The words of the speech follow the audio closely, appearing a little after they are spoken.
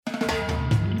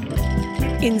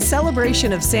In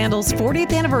celebration of Sandals'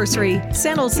 40th anniversary,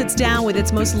 Sandals sits down with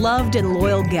its most loved and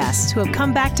loyal guests who have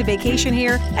come back to vacation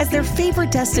here as their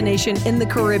favorite destination in the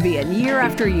Caribbean year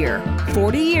after year.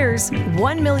 40 years,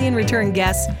 1 million return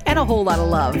guests, and a whole lot of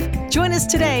love. Join us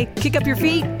today, kick up your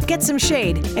feet, get some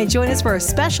shade, and join us for a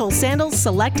special Sandals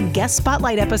Select Guest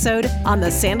Spotlight episode on the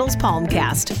Sandals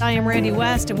Palmcast. I am Randy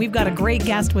West, and we've got a great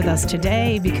guest with us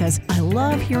today because I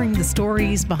love hearing the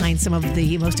stories behind some of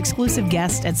the most exclusive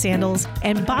guests at Sandals.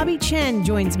 And Bobby Chen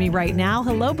joins me right now.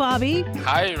 Hello, Bobby.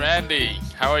 Hi, Randy.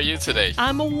 How are you today?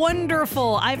 I'm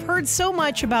wonderful. I've heard so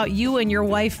much about you and your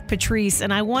wife, Patrice,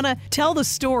 and I want to tell the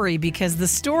story because the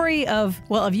story of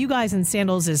you guys in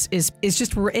Sandals is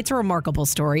just, it's a remarkable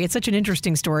story. It's such an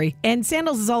interesting story. And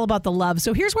Sandals is all about the love.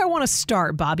 So here's where I want to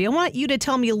start, Bobby. I want you to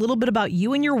tell me a little bit about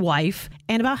you and your wife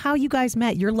and about how you guys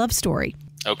met, your love story.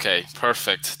 Okay,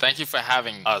 perfect. Thank you for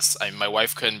having us. My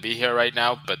wife couldn't be here right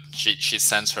now, but she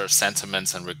sends her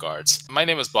sentiments and regards. My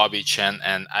name is Bobby Chen,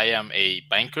 and I am a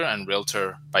banker and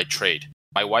realtor by trade.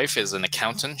 My wife is an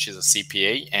accountant. She's a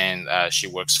CPA, and she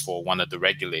works for one of the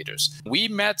regulators. We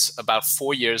met about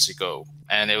 4 years ago,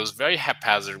 and it was very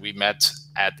haphazard. We met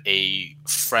at a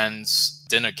friend's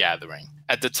dinner gathering.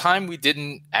 At the time, we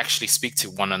didn't actually speak to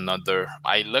one another.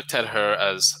 I looked at her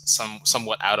as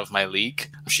somewhat out of my league.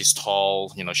 She's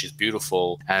tall, she's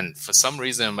beautiful. And for some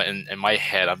reason in my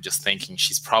head, I'm just thinking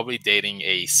she's probably dating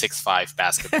a 6'5"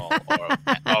 basketball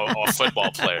or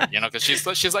football player, because she's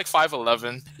like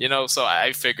 5'11", so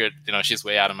I figured, she's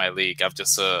way out of my league. I'm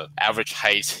just a average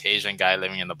height Asian guy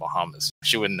living in the Bahamas.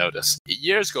 She wouldn't notice.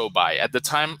 Years go by. At the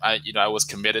time, I was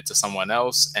committed to someone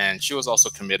else, and she was also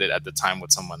committed at the time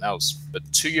with someone else. But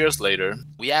 2 years later,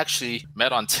 we actually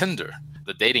met on Tinder,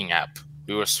 the dating app.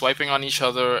 We were swiping on each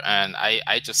other, and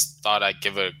I just thought I'd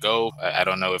give it a go. I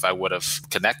don't know if I would have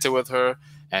connected with her,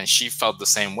 and she felt the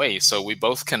same way. So we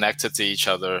both connected to each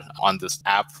other on this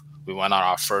app. We went on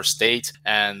our first date,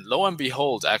 and lo and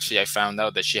behold, actually, I found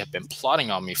out that she had been plotting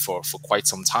on me for quite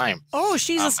some time. Oh,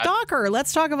 she's a stalker.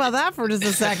 Let's talk about that for just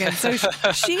a second. So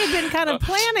she had been kind of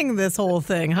planning this whole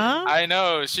thing, huh? I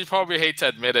know. She probably hates to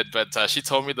admit it, but she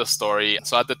told me the story.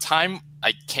 So at the time,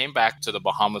 I came back to the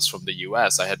Bahamas from the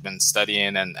U.S. I had been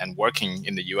studying and working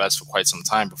in the U.S. for quite some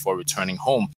time before returning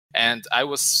home. And I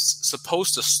was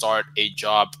supposed to start a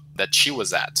job that she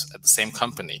was at the same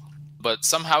company. But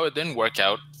somehow it didn't work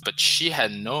out. But she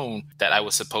had known that I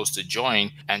was supposed to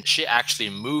join, and she actually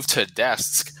moved her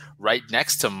desk right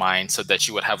next to mine so that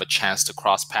she would have a chance to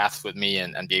cross paths with me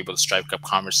and be able to strike up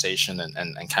conversation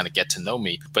and kind of get to know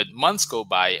me. But months go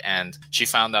by, and she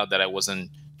found out that I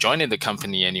wasn't joining the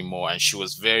company anymore, and she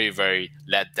was very, very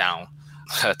let down,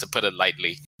 to put it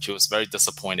lightly. She was very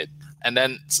disappointed. And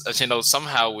then,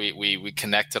 somehow we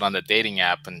connected on the dating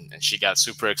app, and she got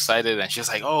super excited. And she was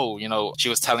like, she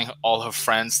was telling all her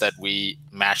friends that we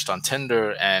matched on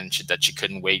Tinder and that she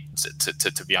couldn't wait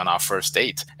to be on our first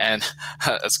date. And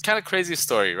it's kind of crazy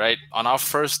story, right? On our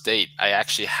first date, I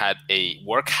actually had a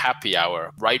work happy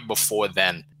hour right before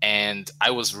then. And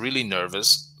I was really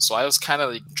nervous. So I was kind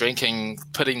of drinking,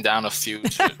 putting down a few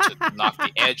to knock the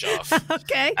edge off.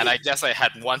 Okay. And I guess I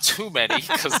had one too many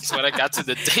because when I got to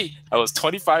the date, I was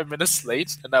 25 minutes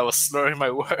late and I was slurring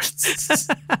my words.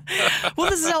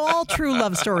 Well, this is how all true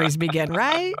love stories begin,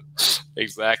 right?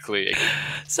 Exactly.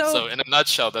 So in a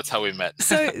nutshell, that's how we met.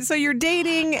 So you're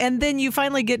dating, and then you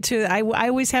finally get to, I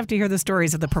always have to hear the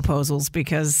stories of the proposals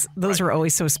because those are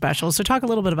always so special. So talk a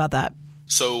little bit about that.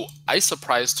 So I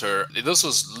surprised her. This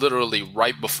was literally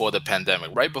right before the pandemic,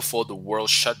 right before the world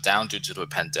shut down due to the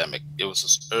pandemic. It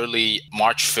was early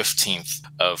March 15th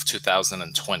of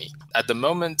 2020. At the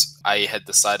moment I had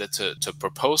decided to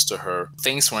propose to her,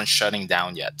 things weren't shutting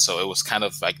down yet. So it was kind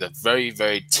of like the very,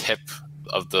 very tip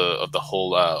of the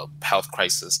whole health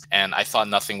crisis, and I thought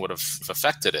nothing would have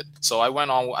affected it. So I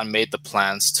went on and made the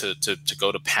plans to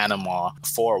go to Panama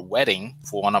for a wedding,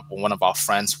 for one of our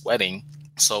friends' wedding.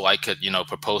 So I could,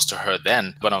 propose to her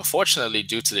then. But unfortunately,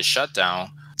 due to the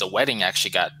shutdown, the wedding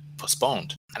actually got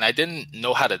postponed. And I didn't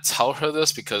know how to tell her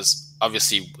this because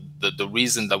obviously the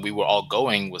reason that we were all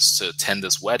going was to attend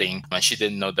this wedding. And she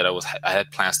didn't know that I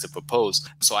had plans to propose.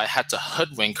 So I had to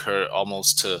hoodwink her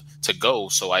almost to go.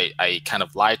 So I kind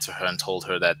of lied to her and told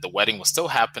her that the wedding was still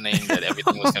happening, that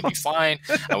everything was going to be fine.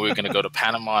 And we were going to go to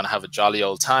Panama and have a jolly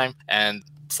old time. And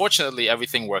fortunately,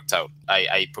 everything worked out.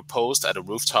 I proposed at a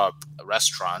rooftop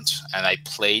restaurant, and I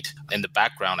played in the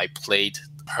background. I played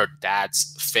her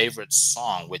dad's favorite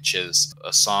song, which is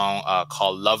a song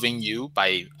called "Loving You"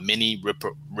 by Minnie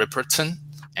Riperton,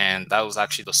 and that was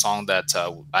actually the song that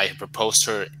I had proposed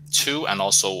her to, and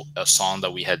also a song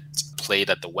that we had played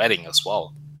at the wedding as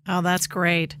well. Oh, that's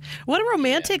great. What a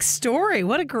romantic story.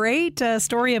 What a great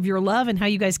story of your love and how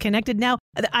you guys connected. Now,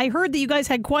 I heard that you guys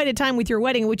had quite a time with your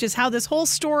wedding, which is how this whole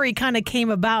story kind of came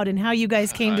about and how you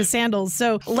guys came to Sandals.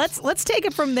 So let's take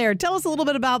it from there. Tell us a little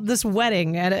bit about this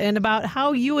wedding and about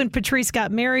how you and Patrice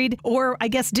got married, or I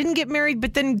guess didn't get married,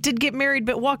 but then did get married,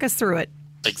 but walk us through it.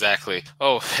 Exactly.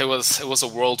 Oh, it was a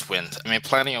whirlwind. I mean,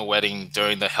 planning a wedding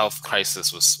during the health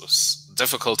crisis was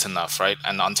difficult enough, right?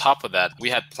 And on top of that,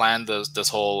 we had planned this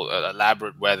whole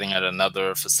elaborate wedding at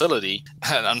another facility.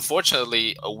 And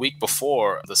unfortunately, a week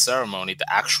before the ceremony,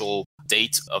 the actual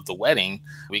date of the wedding,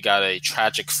 we got a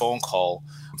tragic phone call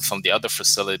from the other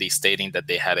facility stating that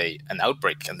they had an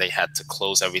outbreak and they had to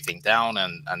close everything down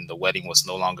and the wedding was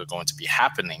no longer going to be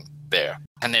happening there.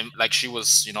 And then, like, she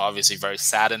was, obviously very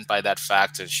saddened by that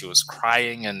fact, and she was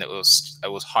crying, and it was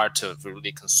hard to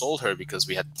really console her because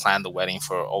we had planned the wedding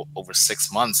for over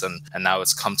 6 months, and now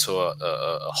it's come to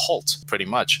a halt, pretty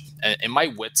much. And in my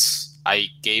wits, I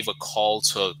gave a call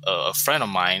to a friend of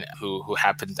mine who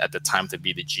happened at the time to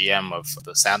be the GM of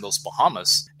the Sandals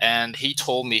Bahamas, and he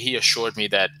assured me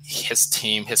that his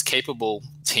capable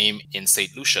team in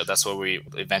St. Lucia, that's where we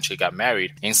eventually got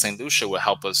married, in St. Lucia, will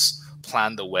help us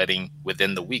plan the wedding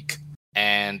within the week.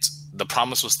 And the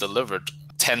promise was delivered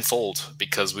tenfold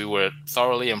because we were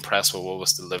thoroughly impressed with what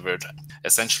was delivered.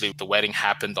 Essentially, the wedding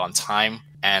happened on time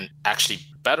and actually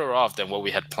better off than what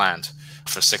we had planned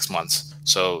for 6 months.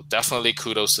 So definitely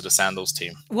kudos to the Sandals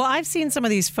team. Well, I've seen some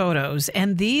of these photos,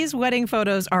 and these wedding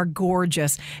photos are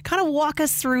gorgeous. Kind of walk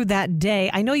us through that day.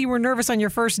 I know you were nervous on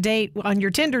your first date, on your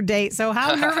Tinder date. So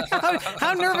how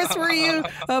nervous were you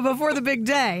before the big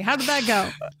day? How did that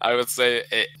go? I would say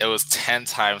it was 10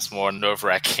 times more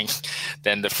nerve-wracking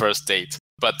than the first date.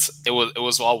 But it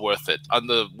was all worth it. On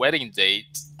the wedding date,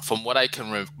 from what I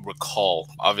can recall,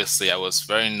 obviously I was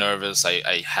very nervous.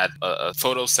 I had a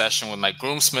photo session with my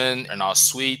groomsmen in our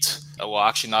suite. Well,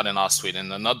 actually not in our suite,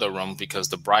 in another room because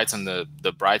the brides and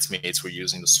the bridesmaids were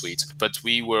using the suite. But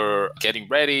we were getting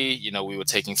ready, we were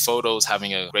taking photos,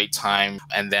 having a great time.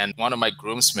 And then one of my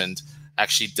groomsmen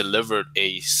actually delivered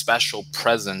a special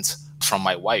present from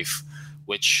my wife,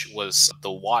 which was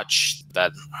the watch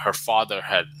that her father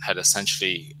had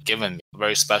essentially given me. A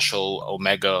very special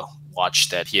Omega watch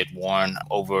that he had worn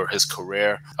over his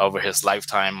career, over his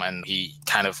lifetime, and he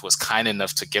kind of was kind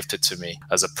enough to gift it to me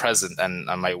as a present. And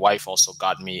my wife also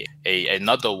got me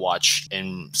another watch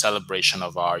in celebration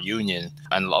of our union,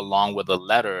 and along with a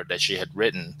letter that she had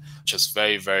written, which is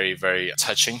very, very, very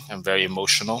touching and very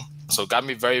emotional. So it got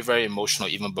me very, very emotional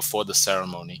even before the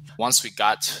ceremony. Once we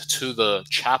got to the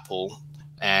chapel,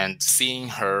 and seeing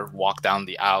her walk down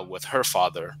the aisle with her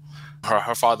father.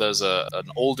 Her father is an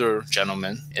older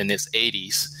gentleman in his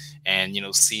 80s, and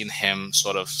seeing him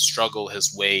sort of struggle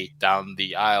his way down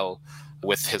the aisle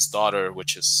with his daughter,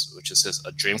 which is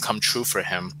a dream come true for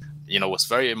him, was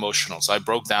very emotional. So I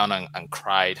broke down and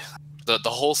cried. The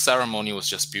whole ceremony was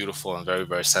just beautiful and very,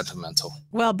 very sentimental.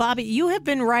 Well, Bobby, you have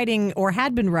been writing or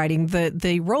had been writing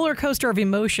the roller coaster of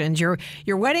emotions. Your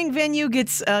wedding venue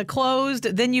gets closed.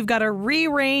 Then you've got to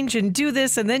rearrange and do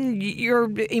this. And then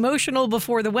you're emotional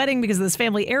before the wedding because of this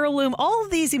family heirloom. All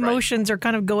of these emotions are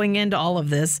kind of going into all of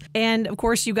this. And of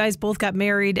course, you guys both got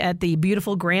married at the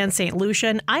beautiful Grand St. Lucia.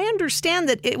 And I understand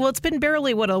that it's been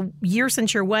barely, a year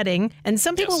since your wedding. And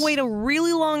some people wait a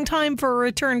really long time for a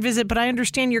return visit. But I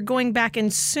understand you're going back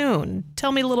in soon.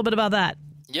 Tell me a little bit about that.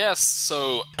 Yes.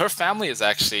 So her family is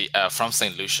actually from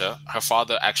St. Lucia. Her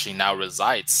father actually now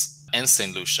resides in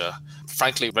St. Lucia,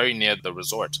 frankly, very near the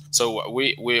resort. So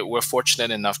we're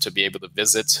fortunate enough to be able to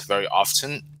visit very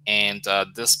often. And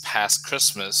this past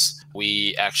Christmas,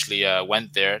 we actually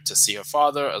went there to see her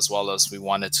father, as well as we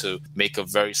wanted to make a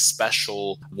very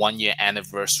special 1-year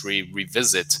anniversary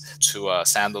revisit to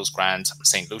Sandals Grand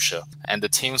St. Lucia. And the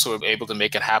teams were able to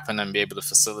make it happen and be able to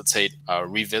facilitate a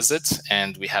revisit.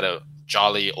 And we had a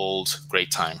jolly old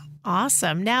great time.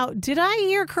 Awesome. Now, did I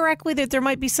hear correctly that there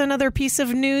might be some other piece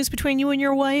of news between you and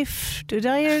your wife? Did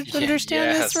I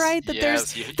understand this right? That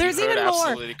there's even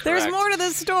more. Correct. There's more to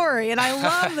this story, and I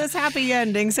love this happy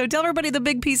ending. So tell everybody the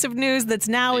big piece of news that's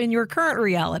now in your current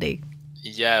reality.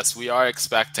 Yes, we are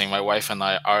expecting. My wife and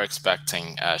I are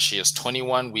expecting. She is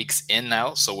 21 weeks in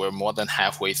now, so we're more than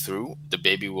halfway through. The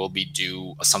baby will be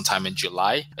due sometime in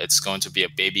July. It's going to be a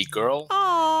baby girl.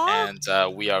 Aww.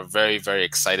 And we are very, very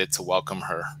excited to welcome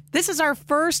her. This is our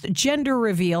first gender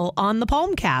reveal on the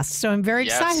Palmcast, so I'm very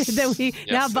excited that we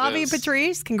now Bobby and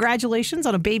Patrice. Congratulations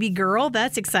on a baby girl.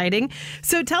 That's exciting.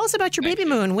 So tell us about your baby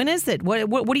moon. When is it?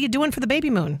 What are you doing for the baby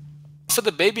moon? For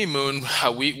the baby moon,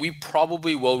 we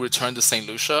probably will return to St.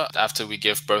 Lucia after we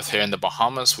give birth here in the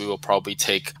Bahamas. We will probably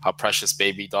take our precious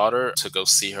baby daughter to go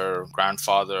see her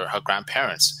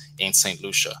grandparents in St.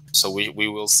 Lucia. So we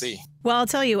will see. Well, I'll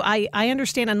tell you, I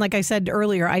understand. And like I said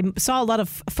earlier, I saw a lot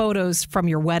of photos from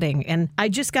your wedding. And I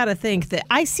just got to think that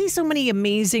I see so many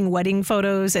amazing wedding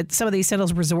photos at some of these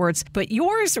Sandals resorts, but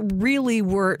yours really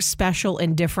were special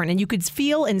and different. And you could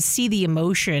feel and see the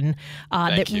emotion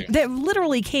that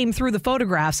literally came through the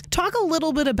photographs. Talk a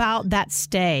little bit about that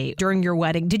stay during your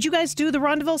wedding. Did you guys do the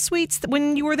Rendezvous Suites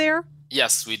when you were there?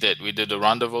 Yes, we did. We did the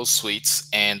Rendezvous Suites,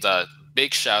 and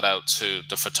big shout out to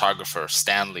the photographer,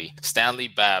 Stanley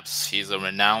Babs. He's a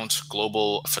renowned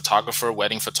global photographer,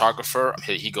 wedding photographer.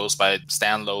 He goes by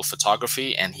Stan Lowe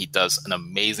Photography, and he does an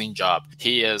amazing job.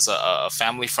 He is a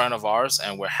family friend of ours,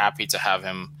 and we're happy to have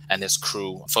him and his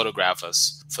crew photograph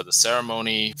us for the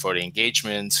ceremony, for the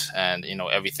engagement, and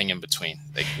everything in between.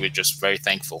 We're just very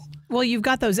thankful. Well, you've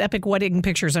got those epic wedding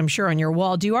pictures, I'm sure, on your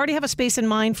wall. Do you already have a space in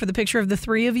mind for the picture of the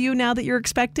three of you now that you're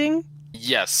expecting?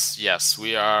 Yes.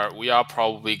 We are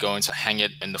probably going to hang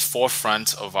it in the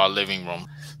forefront of our living room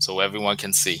so everyone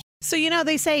can see. So,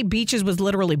 they say Beaches was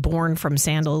literally born from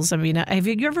Sandals. I mean, have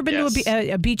you ever been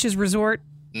to a Beaches resort?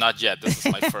 Not yet. This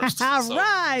is my first. All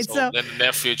right. So in the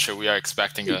near future, we are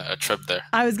expecting a trip there.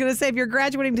 I was going to say, if you're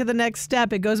graduating to the next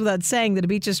step, it goes without saying that a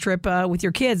Beaches trip with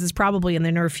your kids is probably in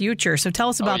the near future. So tell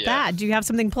us about that. Do you have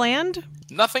something planned?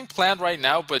 Nothing planned right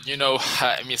now, but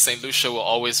St. Lucia will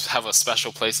always have a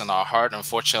special place in our heart.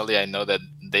 Unfortunately, I know that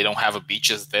they don't have a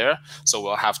beaches there, so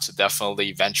we'll have to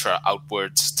definitely venture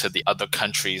outwards to the other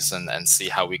countries and see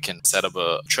how we can set up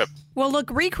a trip. Well, look,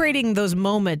 recreating those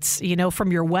moments,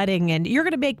 from your wedding, and you're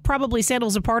going to make probably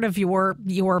Sandals a part of your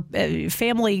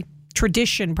family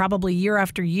tradition probably year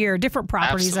after year, different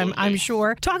properties, I'm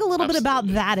sure. Talk a little bit about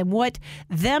that and what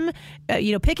them,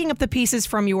 picking up the pieces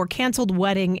from your canceled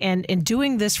wedding and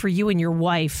doing this for you and your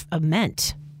wife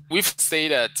meant. We've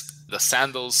stayed at the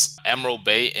Sandals Emerald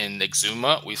Bay in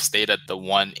Exuma. We've stayed at the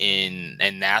one in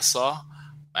Nassau.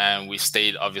 And we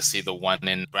stayed, obviously, the one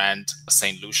in Grand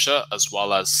St. Lucia, as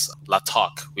well as La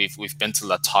Toc. We've been to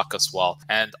La Toc as well.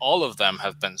 And all of them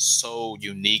have been so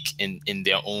unique in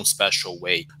their own special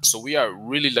way. So we are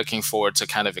really looking forward to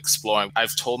kind of exploring.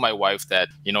 I've told my wife that,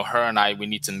 her and I, we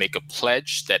need to make a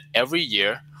pledge that every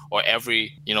year or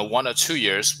every 1 or 2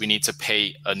 years, we need to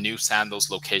pay a new Sandals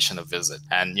location a visit.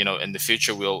 And, in the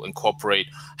future, we'll incorporate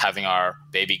having our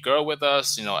baby girl with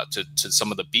us, to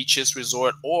some of the beaches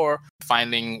resort, or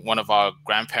finding one of our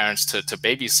grandparents to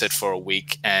babysit for a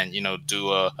week and,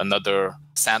 do another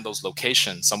Sandals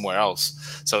location somewhere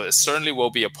else. So it certainly will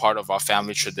be a part of our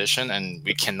family tradition, and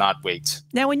we cannot wait.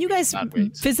 Now, when you guys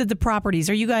visit the properties,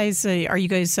 are you guys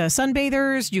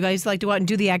sunbathers? Do you guys like to go out and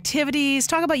do the activities?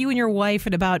 Talk about you and your wife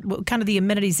and about what kind of the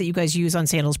amenities that you guys use on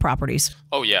Sandals properties.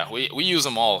 Oh yeah, we use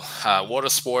them all. Water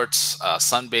sports,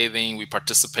 sunbathing. We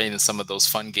participate in some of those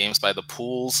fun games by the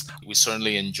pools. We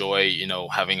certainly enjoy,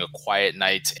 having a quiet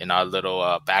night in our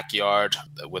little backyard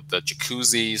with the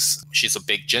jacuzzis. She's a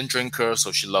big gin drinker,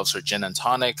 so she loves her gin and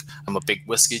tonic. I'm a big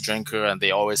whiskey drinker, and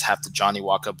they always have the Johnny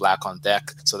Walker Black on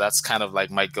deck. So that's kind of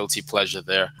like my guilty pleasure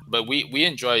there. But we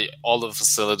enjoy all the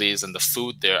facilities and the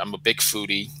food there. I'm a big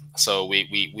foodie. So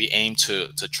we aim to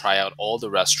try out all the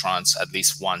restaurants at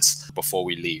least once before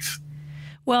we leave.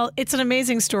 Well, it's an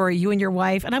amazing story, you and your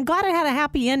wife, and I'm glad it had a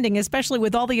happy ending, especially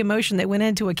with all the emotion that went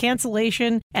into a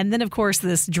cancellation, and then, of course,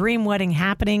 this dream wedding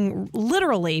happening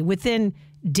literally within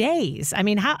days. I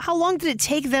mean, how long did it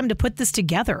take them to put this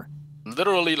together?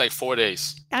 Literally like 4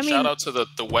 days. Shout out to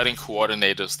the wedding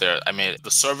coordinators there. I mean,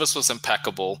 the service was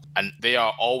impeccable, and they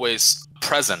are always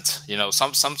present.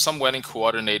 Some wedding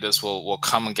coordinators will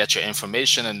come and get your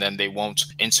information, and then they won't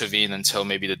intervene until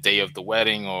maybe the day of the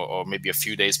wedding or maybe a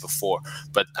few days before.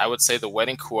 But I would say the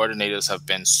wedding coordinators have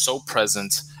been so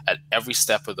present at every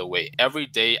step of the way. Every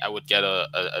day I would get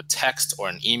a text or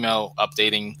an email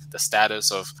updating the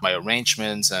status of my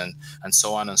arrangements and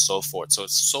so on and so forth. So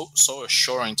it's so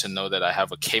assuring to know that I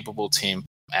have a capable team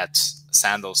at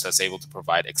Sandals that's able to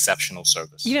provide exceptional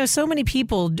service. So many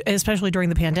people, especially during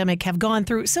the pandemic, have gone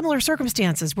through similar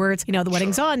circumstances where it's, the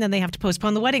wedding's on, then they have to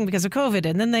postpone the wedding because of COVID,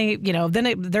 and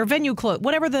then their venue closed,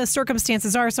 whatever the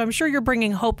circumstances are. So I'm sure you're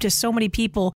bringing hope to so many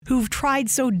people who've tried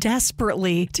so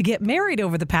desperately to get married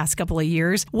over the past couple of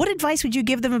years. What advice would you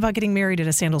give them about getting married at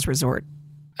a Sandals resort?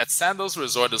 At Sandals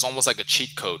Resort, it's almost like a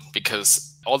cheat code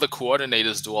because all the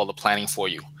coordinators do all the planning for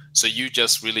you. So you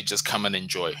just come and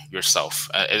enjoy yourself.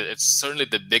 It's certainly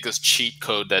the biggest cheat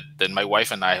code that my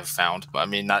wife and I have found. I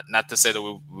mean, not to say that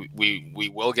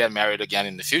we will get married again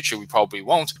in the future. We probably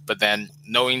won't. But then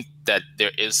knowing that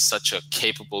there is such a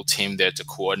capable team there to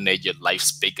coordinate your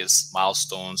life's biggest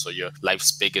milestones or your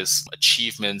life's biggest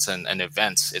achievements and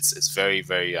events. It's very,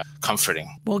 very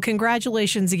comforting. Well,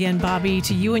 congratulations again, Bobby,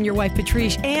 to you and your wife,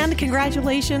 Patrice, and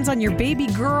congratulations on your baby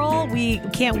girl. We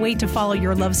can't wait to follow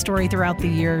your love story throughout the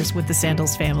years with the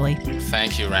Sandals family.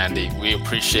 Thank you, Randy. We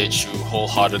appreciate you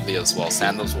wholeheartedly as well.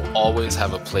 Sandals will always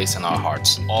have a place in our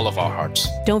hearts, all of our hearts.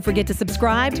 Don't forget to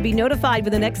subscribe to be notified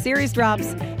when the next series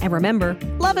drops. And remember,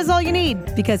 love is all you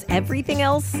need because everything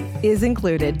else is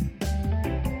included.